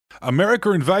America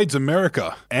invades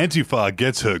America, Antifa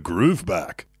gets her groove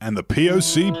back, and the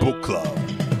POC Book Club.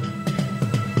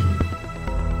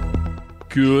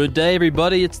 Good day,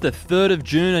 everybody. It's the 3rd of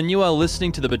June, and you are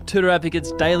listening to the Betoota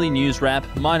Advocate's Daily News Wrap.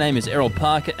 My name is Errol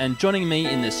Parker, and joining me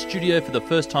in the studio for the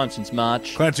first time since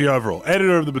March, Clancy Overall,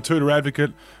 editor of the Betoota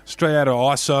Advocate, straight out of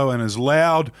ISO, and as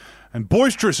loud and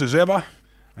boisterous as ever.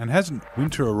 And hasn't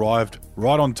winter arrived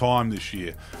right on time this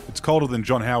year? It's colder than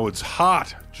John Howard's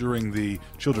heart during the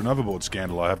Children Overboard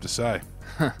scandal, I have to say.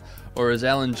 or as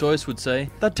Alan Joyce would say,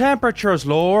 the temperature is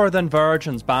lower than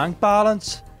Virgin's bank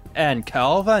balance and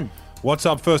Kelvin. What's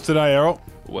up first today, Errol?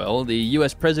 Well, the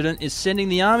US president is sending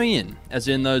the army in, as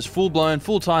in those full-blown,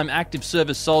 full-time active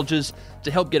service soldiers, to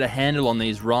help get a handle on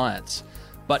these riots.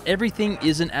 But everything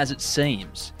isn't as it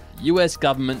seems. US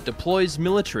government deploys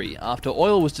military after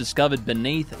oil was discovered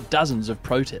beneath dozens of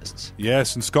protests.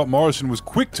 Yes, and Scott Morrison was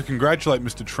quick to congratulate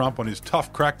Mr. Trump on his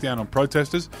tough crackdown on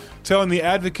protesters, telling The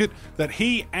Advocate that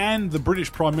he and the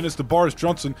British Prime Minister Boris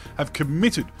Johnson have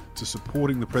committed to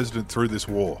supporting the president through this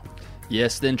war.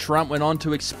 Yes, then Trump went on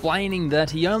to explaining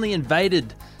that he only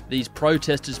invaded these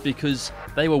protesters because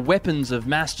they were weapons of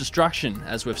mass destruction,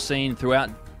 as we've seen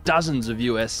throughout dozens of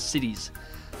US cities.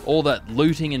 All that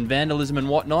looting and vandalism and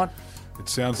whatnot. It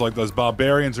sounds like those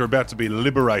barbarians are about to be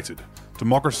liberated.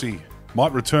 Democracy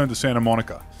might return to Santa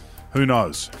Monica. Who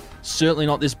knows? Certainly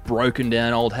not this broken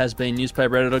down old has-been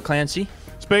newspaper editor Clancy.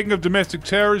 Speaking of domestic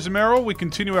terrorism, Errol, we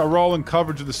continue our rolling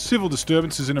coverage of the civil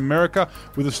disturbances in America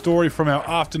with a story from our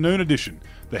afternoon edition.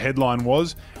 The headline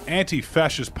was,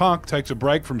 Anti-Fascist Punk takes a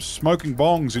break from smoking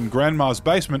bongs in Grandma's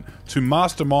basement to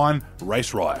mastermind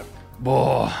race riot.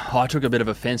 I took a bit of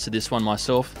offence to this one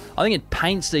myself. I think it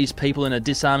paints these people in a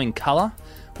disarming colour,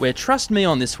 where, trust me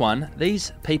on this one,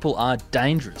 these people are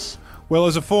dangerous. Well,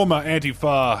 as a former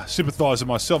Antifa sympathiser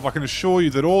myself, I can assure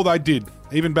you that all they did,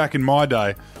 even back in my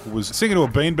day, was sing into a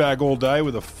beanbag all day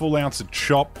with a full ounce of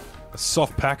chop, a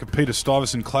soft pack of Peter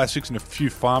Stuyvesant classics, and a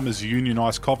few Farmers Union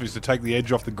iced coffees to take the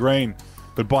edge off the green.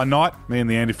 But by night, me and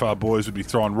the Antifa boys would be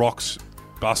throwing rocks,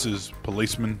 buses,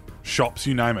 policemen, shops,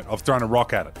 you name it. I've thrown a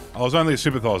rock at it. I was only a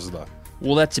sympathiser though.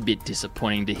 Well, that's a bit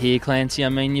disappointing to hear, Clancy. I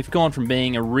mean, you've gone from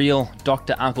being a real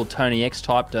Dr. Uncle Tony X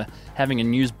type to having a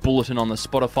news bulletin on the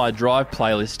Spotify Drive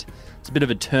playlist. It's a bit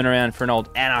of a turnaround for an old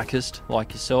anarchist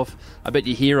like yourself. I bet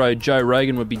your hero, Joe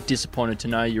Rogan, would be disappointed to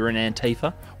know you're an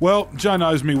Antifa. Well, Joe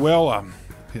knows me well.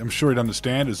 I'm sure he'd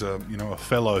understand as a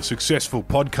fellow successful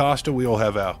podcaster. We all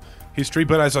have our history,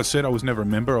 but as I said, I was never a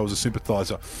member, I was a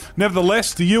sympathiser.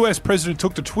 Nevertheless, the US president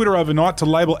took to Twitter overnight to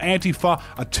label Antifa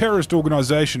a terrorist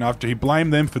organisation after he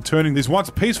blamed them for turning these once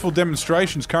peaceful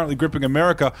demonstrations currently gripping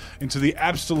America into the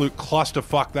absolute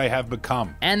clusterfuck they have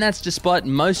become. And that's despite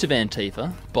most of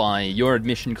Antifa, by your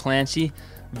admission, Clancy,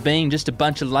 being just a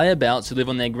bunch of layabouts who live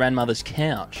on their grandmother's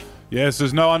couch. Yes,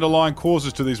 there's no underlying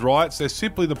causes to these riots. They're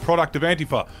simply the product of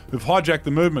Antifa, who've hijacked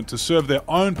the movement to serve their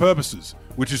own purposes,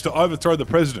 which is to overthrow the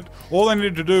president. All they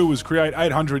needed to do was create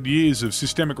 800 years of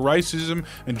systemic racism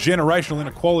and generational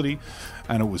inequality,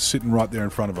 and it was sitting right there in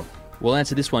front of them. Well,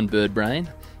 answer this one, Birdbrain.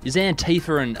 Is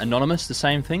Antifa and Anonymous the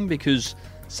same thing? Because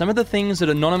some of the things that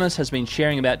Anonymous has been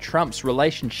sharing about Trump's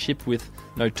relationship with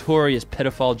notorious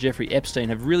pedophile Jeffrey Epstein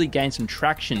have really gained some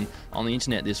traction on the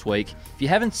internet this week. If you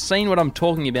haven't seen what I'm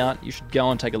talking about, you should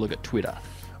go and take a look at Twitter.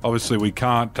 Obviously, we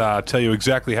can't tell you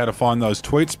exactly how to find those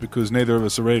tweets because neither of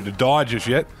us are ready to die just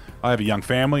yet. I have a young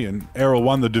family, and Errol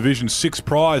won the Division 6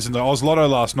 prize in the Oz Lotto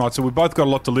last night, so we've both got a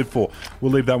lot to live for.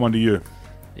 We'll leave that one to you.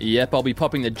 Yep, I'll be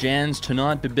popping the Jans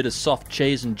tonight, a bit of soft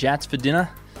cheese and jats for dinner.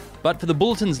 But for the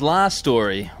Bulletin's last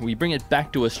story, we bring it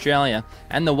back to Australia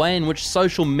and the way in which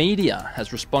social media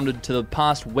has responded to the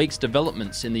past week's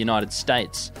developments in the United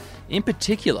States. In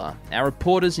particular, our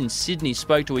reporters in Sydney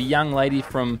spoke to a young lady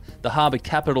from the harbour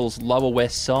capital's Lower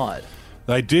West Side.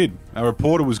 They did. Our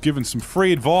reporter was given some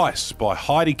free advice by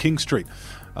Heidi Kingstreet,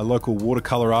 a local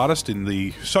watercolour artist in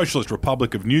the Socialist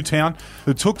Republic of Newtown,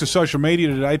 who took to social media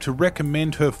today to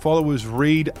recommend her followers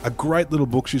read a great little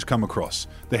book she's come across.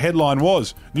 The headline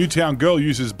was, Newtown Girl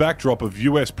uses backdrop of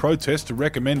US protest to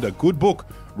recommend a good book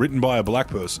written by a black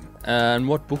person. And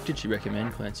what book did she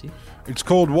recommend, Clancy? It's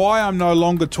called Why I'm No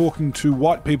Longer Talking to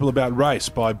White People About Race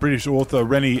by British author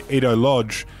Rennie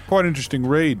Edo-Lodge. Quite an interesting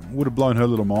read. Would have blown her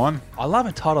little mind. I love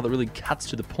a title that really cuts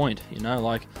to the point,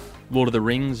 like Lord of the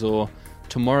Rings or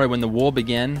Tomorrow When the War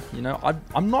Began.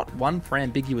 I'm not one for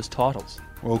ambiguous titles.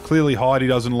 Well, clearly Heidi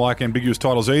doesn't like ambiguous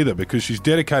titles either because she's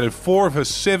dedicated 4 of her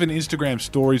 7 Instagram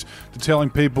stories to telling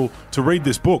people to read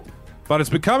this book. But it's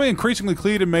becoming increasingly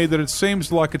clear to me that it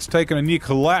seems like it's taken a near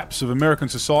collapse of American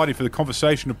society for the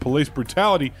conversation of police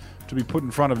brutality to be put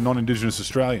in front of non-Indigenous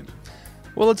Australians.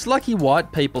 Well, it's lucky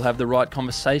white people have the right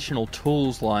conversational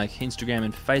tools like Instagram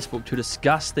and Facebook to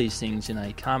discuss these things in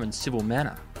a calm and civil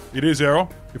manner. It is, Errol.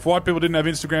 If white people didn't have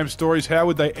Instagram stories, how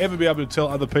would they ever be able to tell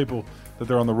other people that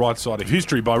they're on the right side of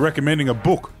history by recommending a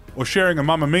book or sharing a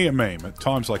Mamma Mia meme at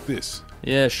times like this?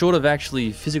 Yeah, short of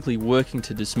actually physically working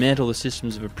to dismantle the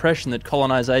systems of oppression that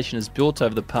colonisation has built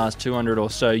over the past 200 or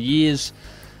so years,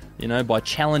 by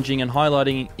challenging and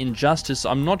highlighting injustice,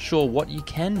 I'm not sure what you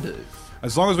can do.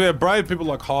 As long as we have brave people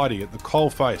like Heidi at the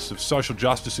coalface of social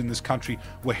justice in this country,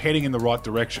 we're heading in the right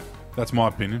direction. That's my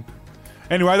opinion.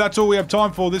 Anyway, that's all we have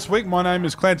time for this week. My name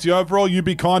is Clancy Overall. You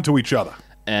be kind to each other.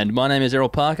 And my name is Errol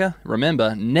Parker.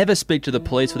 Remember, never speak to the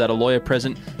police without a lawyer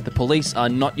present. The police are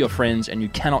not your friends and you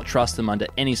cannot trust them under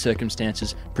any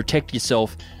circumstances. Protect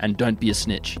yourself and don't be a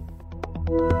snitch.